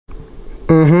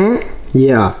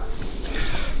Yeah.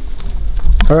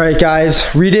 All right, guys,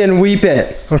 read it and weep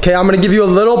it. Okay, I'm gonna give you a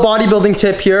little bodybuilding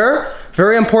tip here.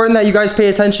 Very important that you guys pay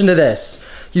attention to this.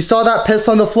 You saw that piss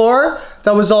on the floor?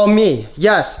 That was all me.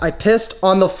 Yes, I pissed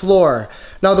on the floor.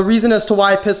 Now, the reason as to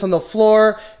why I pissed on the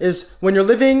floor is when you're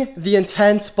living the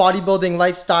intense bodybuilding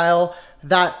lifestyle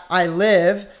that I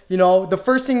live, you know, the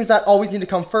first things that always need to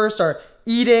come first are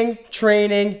eating,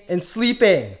 training, and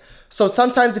sleeping. So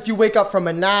sometimes if you wake up from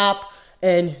a nap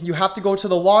and you have to go to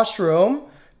the washroom,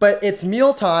 but it's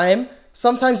mealtime,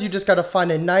 sometimes you just gotta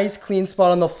find a nice clean spot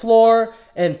on the floor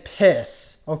and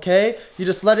piss, okay? You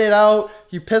just let it out,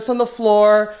 you piss on the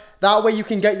floor, that way you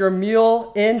can get your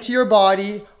meal into your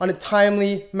body on a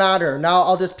timely manner. Now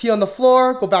I'll just pee on the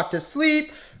floor, go back to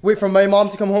sleep, wait for my mom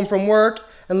to come home from work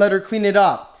and let her clean it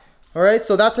up. All right,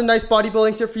 so that's a nice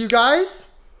bodybuilding tip for you guys.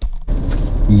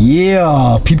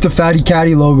 Yeah, peep the Fatty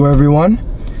Caddy logo, everyone.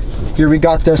 Here we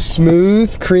got the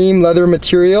smooth cream leather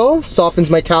material, softens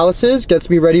my calluses, gets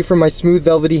me ready for my smooth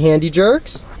velvety handy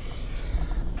jerks.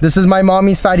 This is my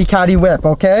mommy's Fatty Caddy whip,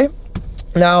 okay?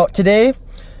 Now today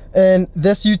in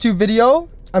this YouTube video,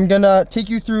 I'm gonna take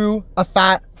you through a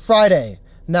Fat Friday.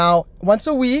 Now, once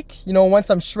a week, you know, once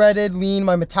I'm shredded, lean,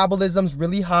 my metabolism's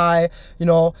really high, you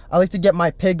know, I like to get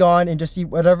my pig on and just eat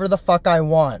whatever the fuck I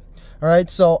want. All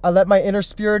right, so I let my inner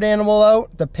spirit animal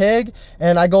out, the pig,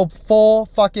 and I go full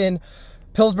fucking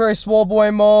Pillsbury Swole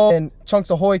Boy mode and Chunks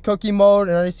Ahoy cookie mode,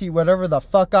 and I just eat whatever the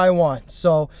fuck I want.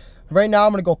 So right now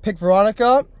I'm gonna go pick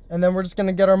Veronica, and then we're just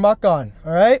gonna get our muck on,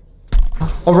 all right?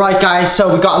 All right, guys,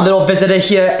 so we got a little visitor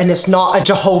here, and it's not a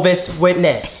Jehovah's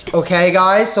Witness, okay,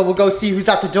 guys? So we'll go see who's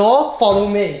at the door. Follow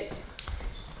me.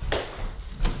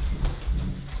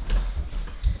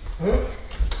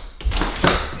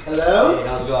 Hello? Hey,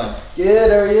 how's it going?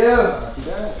 Good, how are you? Not too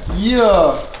bad.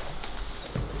 Yeah.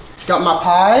 Got my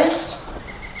pies.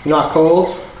 Not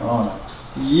cold. Oh,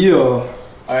 no. Yeah.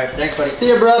 Alright, thanks, buddy. See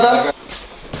ya, brother.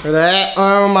 For that,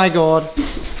 oh my god.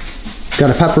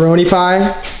 Got a pepperoni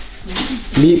pie,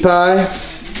 meat pie,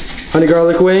 honey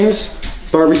garlic wings,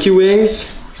 barbecue wings,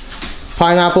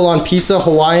 pineapple on pizza,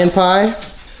 Hawaiian pie.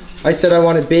 I said I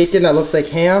wanted bacon that looks like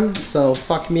ham, so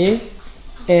fuck me.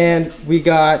 And we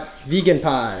got vegan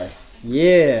pie.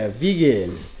 Yeah,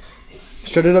 vegan.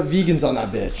 Shredded up vegans on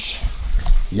that bitch.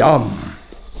 Yum.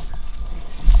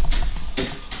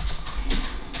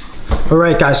 All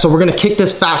right, guys, so we're gonna kick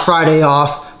this Fat Friday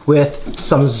off with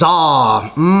some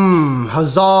za.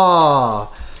 Huzzah.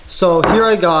 So here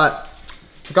I got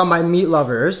my meat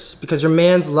lovers, because your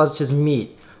man's loves his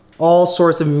meat. All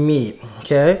sorts of meat,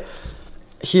 okay?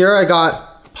 Here I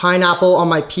got pineapple on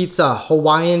my pizza,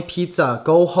 Hawaiian pizza,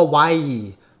 go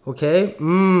Hawaii, okay?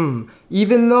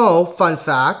 Even though, fun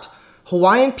fact,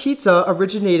 Hawaiian pizza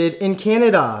originated in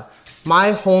Canada,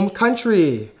 my home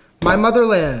country, my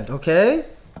motherland, okay?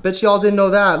 Bet y'all didn't know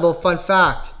that, little fun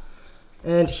fact.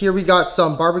 And here we got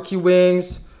some barbecue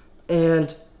wings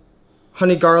and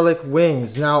honey garlic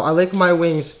wings. Now, I like my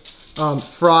wings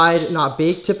fried, not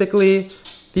baked typically.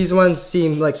 These ones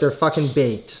seem like they're fucking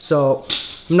baked, so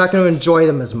I'm not gonna enjoy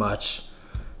them as much.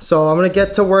 So I'm gonna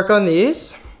get to work on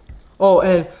these. Oh,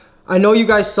 and I know you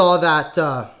guys saw that,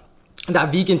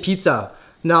 that vegan pizza.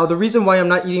 Now, the reason why I'm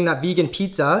not eating that vegan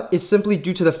pizza is simply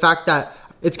due to the fact that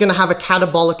it's gonna have a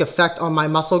catabolic effect on my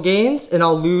muscle gains, and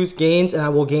I'll lose gains and I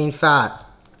will gain fat.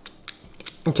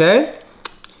 Okay?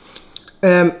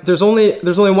 And there's only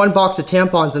one box of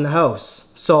tampons in the house.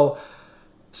 So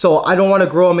I don't wanna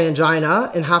grow a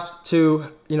mangina and have to,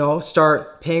 you know,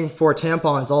 start paying for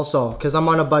tampons also, because I'm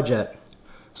on a budget.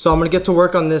 So I'm gonna get to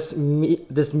work on this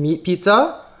meat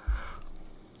pizza.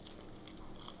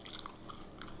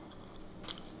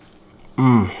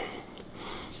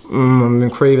 I've been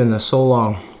craving this so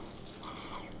long.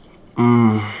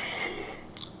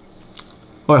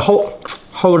 Oh,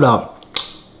 hold up.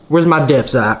 Where's my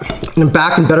dips at? I'm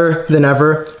back and better than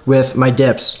ever with my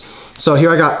dips. So here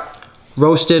I got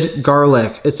roasted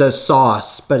garlic. It says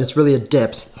sauce, but it's really a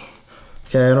dip.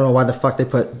 Okay, I don't know why the fuck they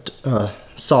put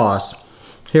sauce.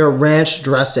 Here, ranch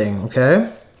dressing,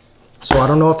 okay? So I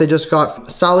don't know if they just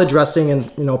got salad dressing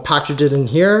and, you know, packaged it in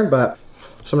here, but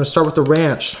so I'm gonna start with the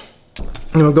ranch.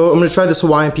 I'm gonna try this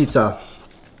Hawaiian pizza.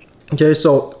 Okay,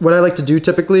 so what I like to do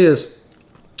typically is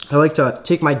I like to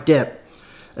take my dip,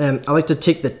 and I like to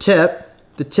take the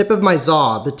tip of my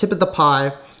za, the tip of the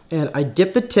pie, and I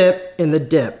dip the tip in the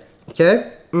dip,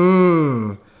 okay?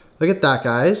 Look at that,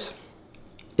 guys.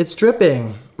 It's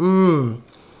dripping.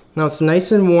 Now it's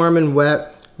nice and warm and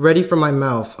wet, ready for my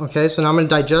mouth, okay? So now I'm gonna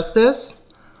digest this.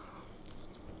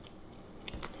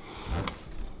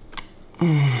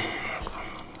 A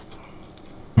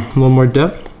little more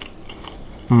dip.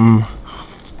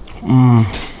 You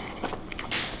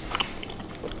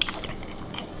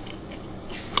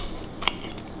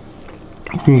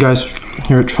guys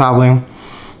hear it traveling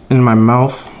in my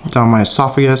mouth, down my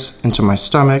esophagus, into my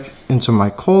stomach, into my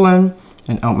colon,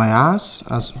 and out my ass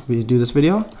as we do this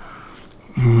video.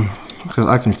 Because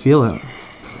I can feel it.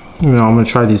 You know, I'm gonna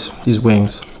try these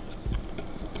wings.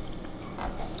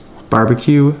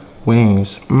 Barbecue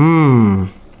wings.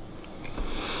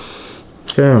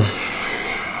 Okay.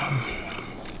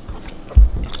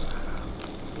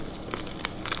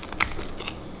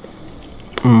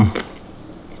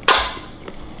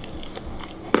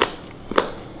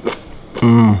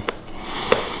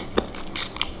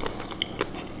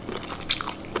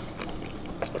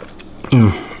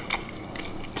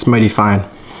 It's mighty fine.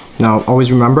 Now,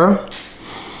 always remember,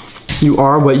 you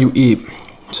are what you eat.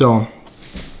 So,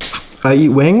 I eat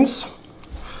wings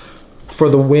for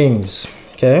the wings,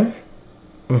 okay?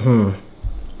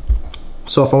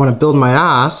 So if I want to build my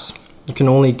ass, you can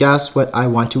only guess what I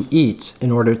want to eat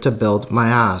in order to build my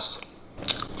ass.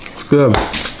 Good.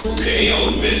 Okay, I'll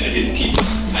admit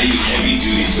I use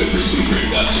heavy-duty Swiffer sweeper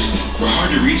and dusters. For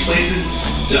hard-to-reach places,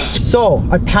 dusters. So,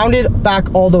 I pounded back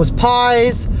all those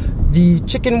pies, the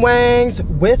chicken wings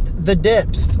with the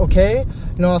dips, okay?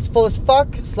 You know, I was full as fuck,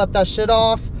 slept that shit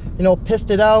off, you know,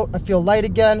 pissed it out. I feel light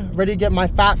again, ready to get my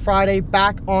Fat Friday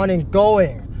back on and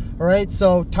going. All right,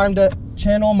 so time to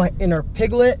channel my inner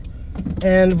piglet,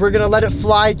 and we're gonna let it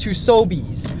fly to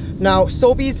Sobeys. Now,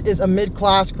 Sobeys is a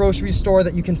mid-class grocery store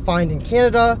that you can find in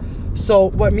Canada. So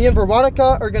what me and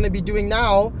Veronica are gonna be doing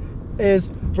now is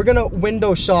we're gonna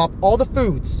window shop all the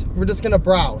foods. We're just gonna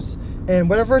browse. And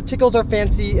whatever tickles our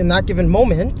fancy in that given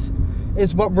moment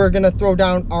is what we're gonna throw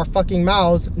down our fucking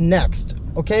mouths next.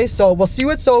 Okay, so we'll see you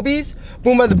at Sobeys.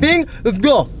 Boom, bada bing, let's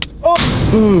go. Oh.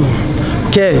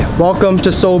 Okay, welcome to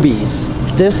Sobeys.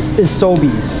 This is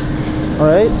Sobeys. All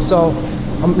right, so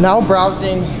I'm now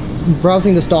browsing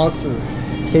this dog food.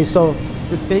 Okay, so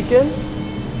this bacon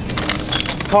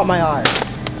caught my eye.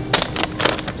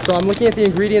 So I'm looking at the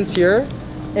ingredients here,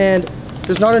 and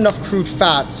there's not enough crude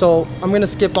fat, so I'm gonna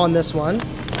skip on this one.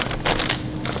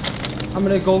 I'm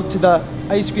gonna go to the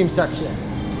ice cream section.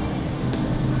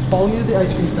 Follow me to the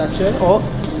ice cream section. Oh,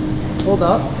 hold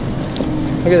up.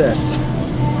 Look at this.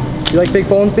 You like big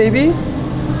bones, baby?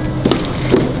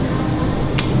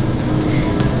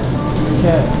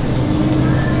 Okay.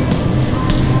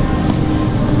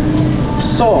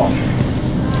 So,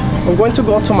 I'm going to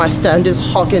go to my standard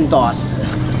Häagen-Dazs.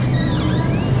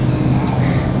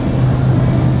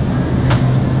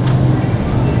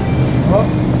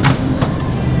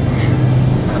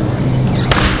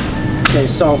 Okay,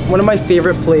 so one of my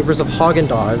favorite flavors of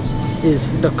Häagen-Dazs is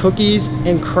the cookies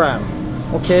and creme.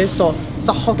 Okay, so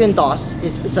the Häagen-Dazs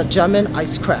is a German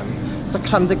ice cream. It's a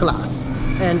creme de glace.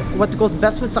 And what goes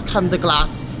best with the creme de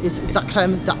glace is the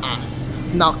creme de ass.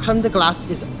 Now, creme de glace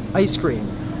is ice cream.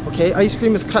 Okay, ice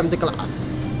cream is creme de glace.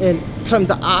 And creme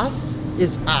de ass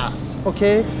is ass.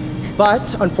 Okay,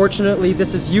 but unfortunately,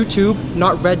 this is YouTube,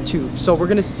 not RedTube. So we're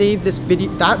gonna save this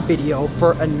video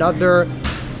for another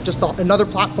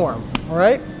platform. All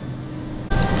right.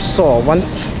 So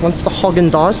once the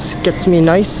Häagen-Dazs gets me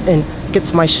nice and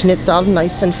gets my schnitzel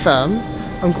nice and firm,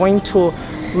 I'm going to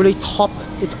really top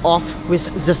it off with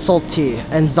the salty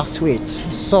and the sweet.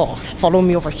 So follow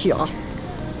me over here.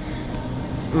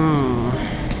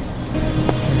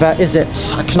 Where is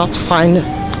it? I cannot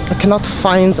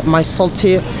find my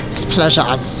salty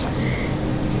pleasures.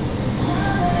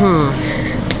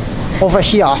 Over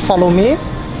here, follow me.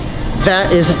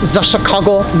 There is the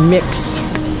Chicago mix.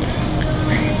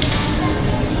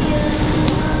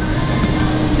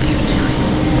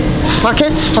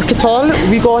 Fuck it all,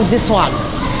 we go with this one.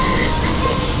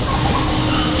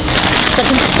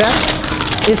 Second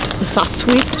best is the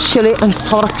sweet chili and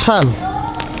sour cream.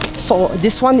 So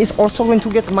this one is also going to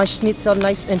get my schnitzel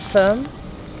nice and firm.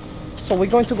 So we're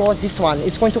going to go with this one.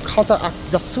 It's going to counteract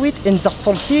the sweet and the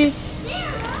salty.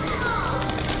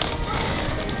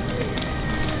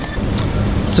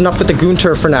 It's enough with the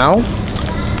Günther for now.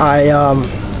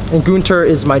 And Günther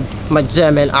is my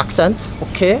German accent,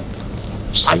 okay?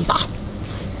 Scheiße.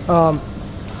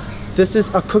 This is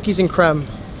a cookies and creme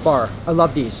bar. I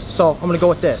love these, so I'm gonna go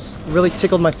with this. Really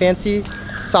tickled my fancy,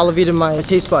 salivated my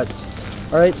taste buds.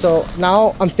 All right, so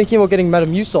now I'm thinking about getting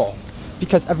Metamucil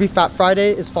because every Fat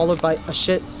Friday is followed by a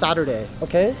shit Saturday,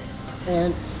 okay?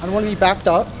 And I don't want to be backed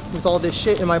up with all this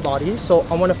shit in my body, so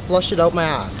I want to flush it out my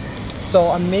ass. So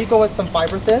I may go with some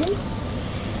Fiber Thins.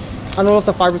 I don't know if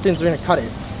the Fiber Thins are gonna cut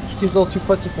it. It seems a little too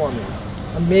pussy for me.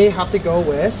 I may have to go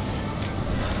with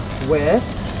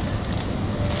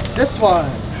this one.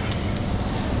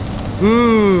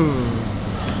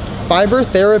 fiber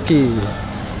therapy.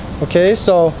 Okay,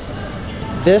 so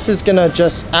this is gonna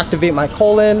just activate my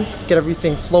colon, get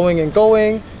everything flowing and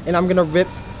going, and I'm gonna rip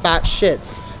fat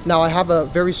shits. Now I have a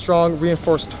very strong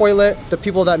reinforced toilet. The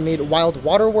people that made Wild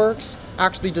Waterworks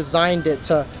actually designed it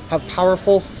to have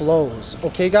powerful flows.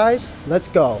 Okay guys, let's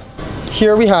go.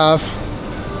 Here we have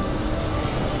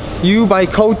U by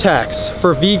Kotex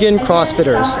for vegan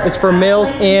CrossFitters. It's for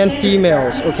males and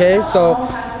females, okay? So,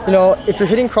 you know, if you're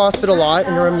hitting CrossFit a lot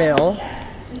and you're a male,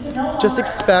 just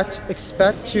expect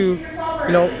to,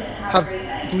 you know, have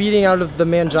bleeding out of the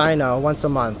mangina once a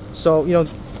month. So, you know,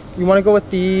 you wanna go with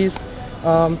these.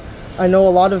 I know a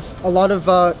lot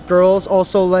of girls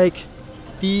also like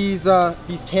these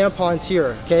tampons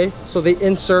here, okay? So they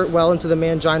insert well into the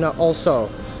mangina also,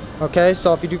 okay?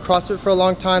 So if you do CrossFit for a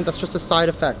long time, that's just a side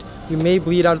effect. You may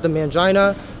bleed out of the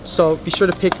mangina, so be sure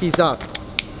to pick these up.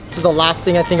 This is the last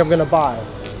thing I think I'm gonna buy.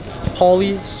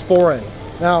 Polysporin.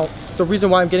 Now, the reason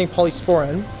why I'm getting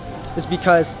Polysporin is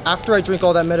because after I drink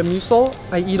all that Metamucil,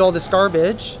 I eat all this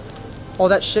garbage, all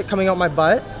that shit coming out my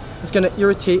butt is gonna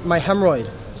irritate my hemorrhoid.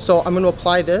 So I'm gonna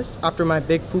apply this after my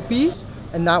big poopies,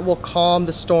 and that will calm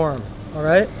the storm, all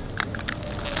right?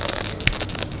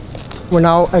 We're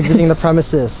now exiting the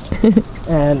premises.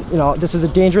 And you know, this is a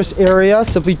dangerous area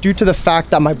simply due to the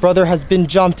fact that my brother has been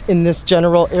jumped in this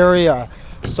general area.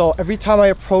 So every time I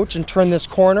approach and turn this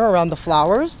corner around the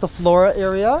flowers, the flora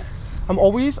area, I'm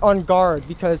always on guard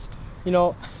because, you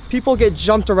know, people get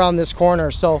jumped around this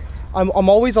corner. So I'm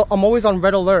always on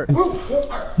red alert.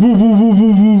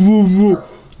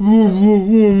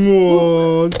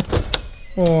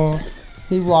 Oh,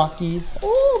 hey Rocky.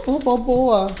 Oh, boa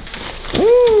boa.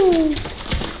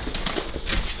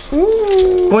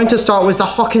 Going to start with the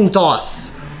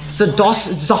Haagen-Dazs. The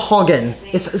Haagen.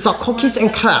 It's the cookies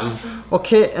and cream.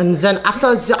 Okay, and then after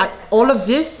all of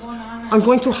this, I'm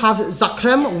going to have the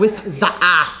cream with the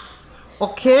ass.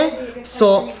 Okay,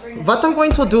 so what I'm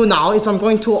going to do now is I'm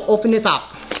going to open it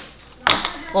up.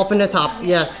 Open it up,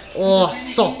 yes. Oh,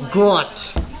 so good.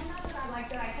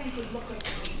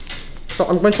 So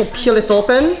I'm going to peel it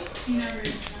open.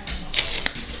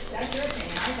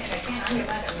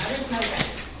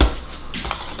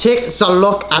 Take a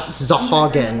look at the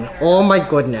Haagen. Oh my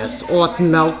goodness. Oh, it's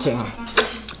melting.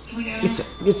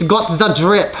 It's got the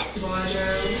drip.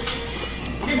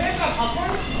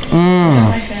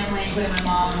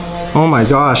 Oh my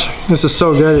gosh, this is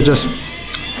so good. It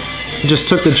just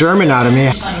took the German out of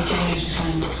me.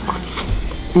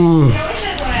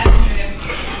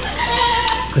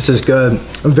 This is good.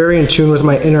 I'm very in tune with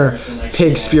my inner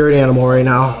pig spirit animal right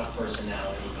now.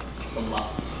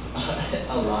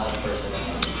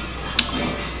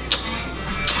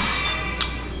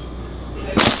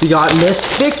 We got Miss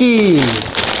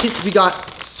Vicky's. We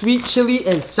got sweet chili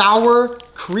and sour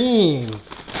cream.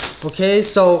 Okay,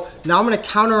 so now I'm gonna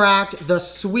counteract the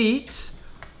sweet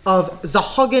of the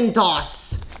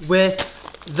Haagen-Dazs with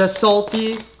the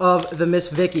salty of the Miss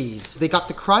Vicky's. They got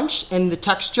the crunch and the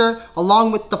texture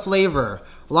along with the flavor.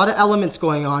 A lot of elements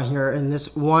going on here in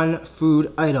this one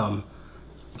food item.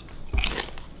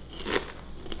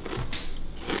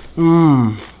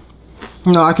 No,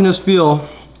 I can just feel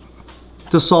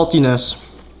the saltiness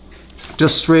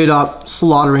just straight up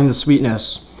slaughtering the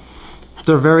sweetness.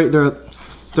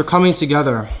 They're coming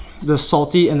together, the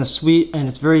salty and the sweet, and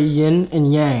it's very yin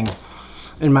and yang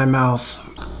in my mouth.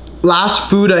 Last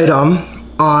food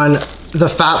item on the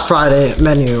Fat Friday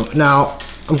menu. Now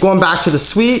I'm going back to the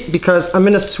sweet because I'm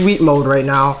in a sweet mode right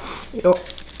now. You know,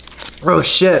 oh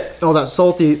shit, all that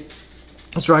salty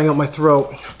is drying out my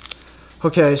throat.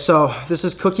 Okay, so this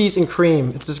is cookies and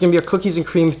cream. This is gonna be a cookies and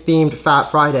cream themed Fat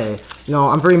Friday. You know,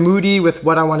 I'm very moody with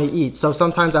what I wanna eat. So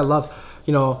sometimes I love,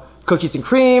 you know, cookies and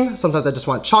cream. Sometimes I just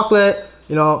want chocolate.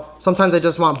 You know, sometimes I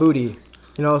just want booty.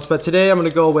 You know, but today I'm gonna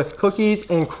go with cookies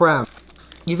and creme.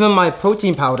 Even my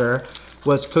protein powder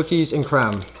was cookies and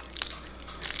creme.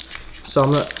 So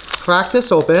I'm gonna crack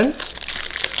this open.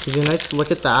 Give you a nice look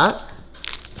at that.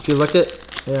 If you look at,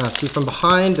 yeah, see from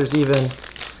behind,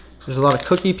 there's a lot of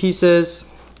cookie pieces.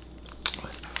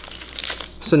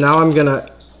 So now I'm gonna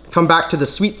come back to the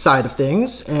sweet side of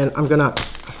things and I'm gonna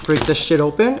break this shit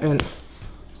open and,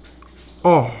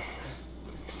 oh.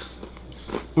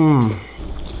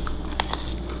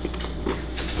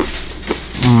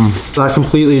 So I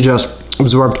completely just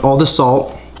absorbed all the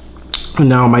salt and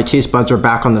now my taste buds are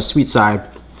back on the sweet side.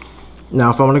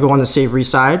 Now if I wanna go on the savory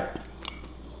side,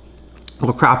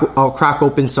 I'll crack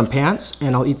open some pants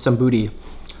and I'll eat some booty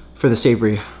for the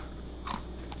savory.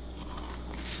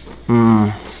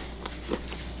 And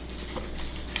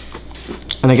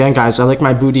again guys, I like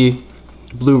my booty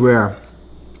blue rare.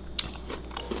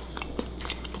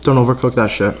 Don't overcook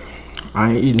that shit.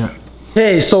 I ain't eating it.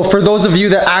 Hey, so for those of you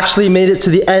that actually made it to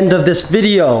the end of this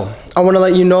video, I want to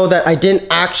let you know that I didn't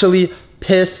actually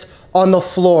piss on the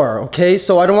floor, okay?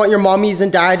 So I don't want your mommies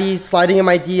and daddies sliding in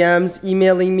my DMs,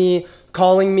 emailing me,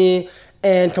 calling me,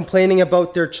 and complaining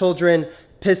about their children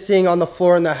pissing on the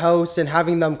floor in the house and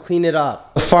having them clean it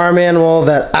up. The farm animal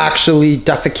that actually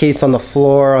defecates on the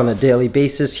floor on a daily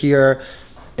basis here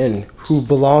and who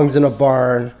belongs in a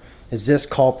barn is this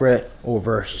culprit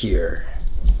over here.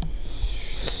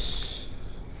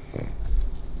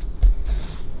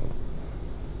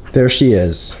 There she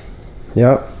is.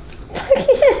 Yep.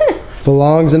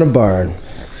 Belongs in a barn.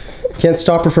 Can't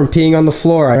stop her from peeing on the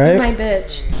floor, right? My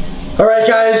bitch. Alright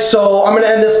guys, so I'm gonna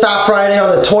end this Fat Friday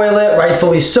on the toilet,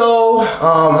 rightfully so.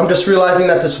 I'm just realizing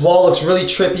that this wall looks really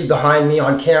trippy behind me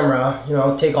on camera. You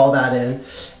know, take all that in.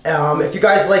 If you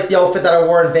guys like the outfit that I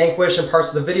wore in Vanquish and parts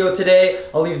of the video today,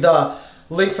 I'll leave the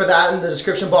link for that in the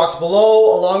description box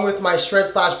below, along with my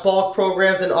shred/bulk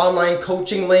programs and online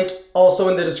coaching link also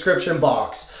in the description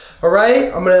box.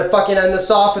 Alright, I'm gonna fucking end this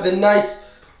off with a nice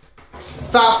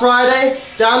Fat Friday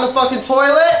down the fucking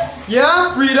toilet.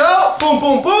 Yeah, breathe out. Boom,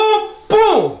 boom, boom,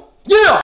 boom. Yeah.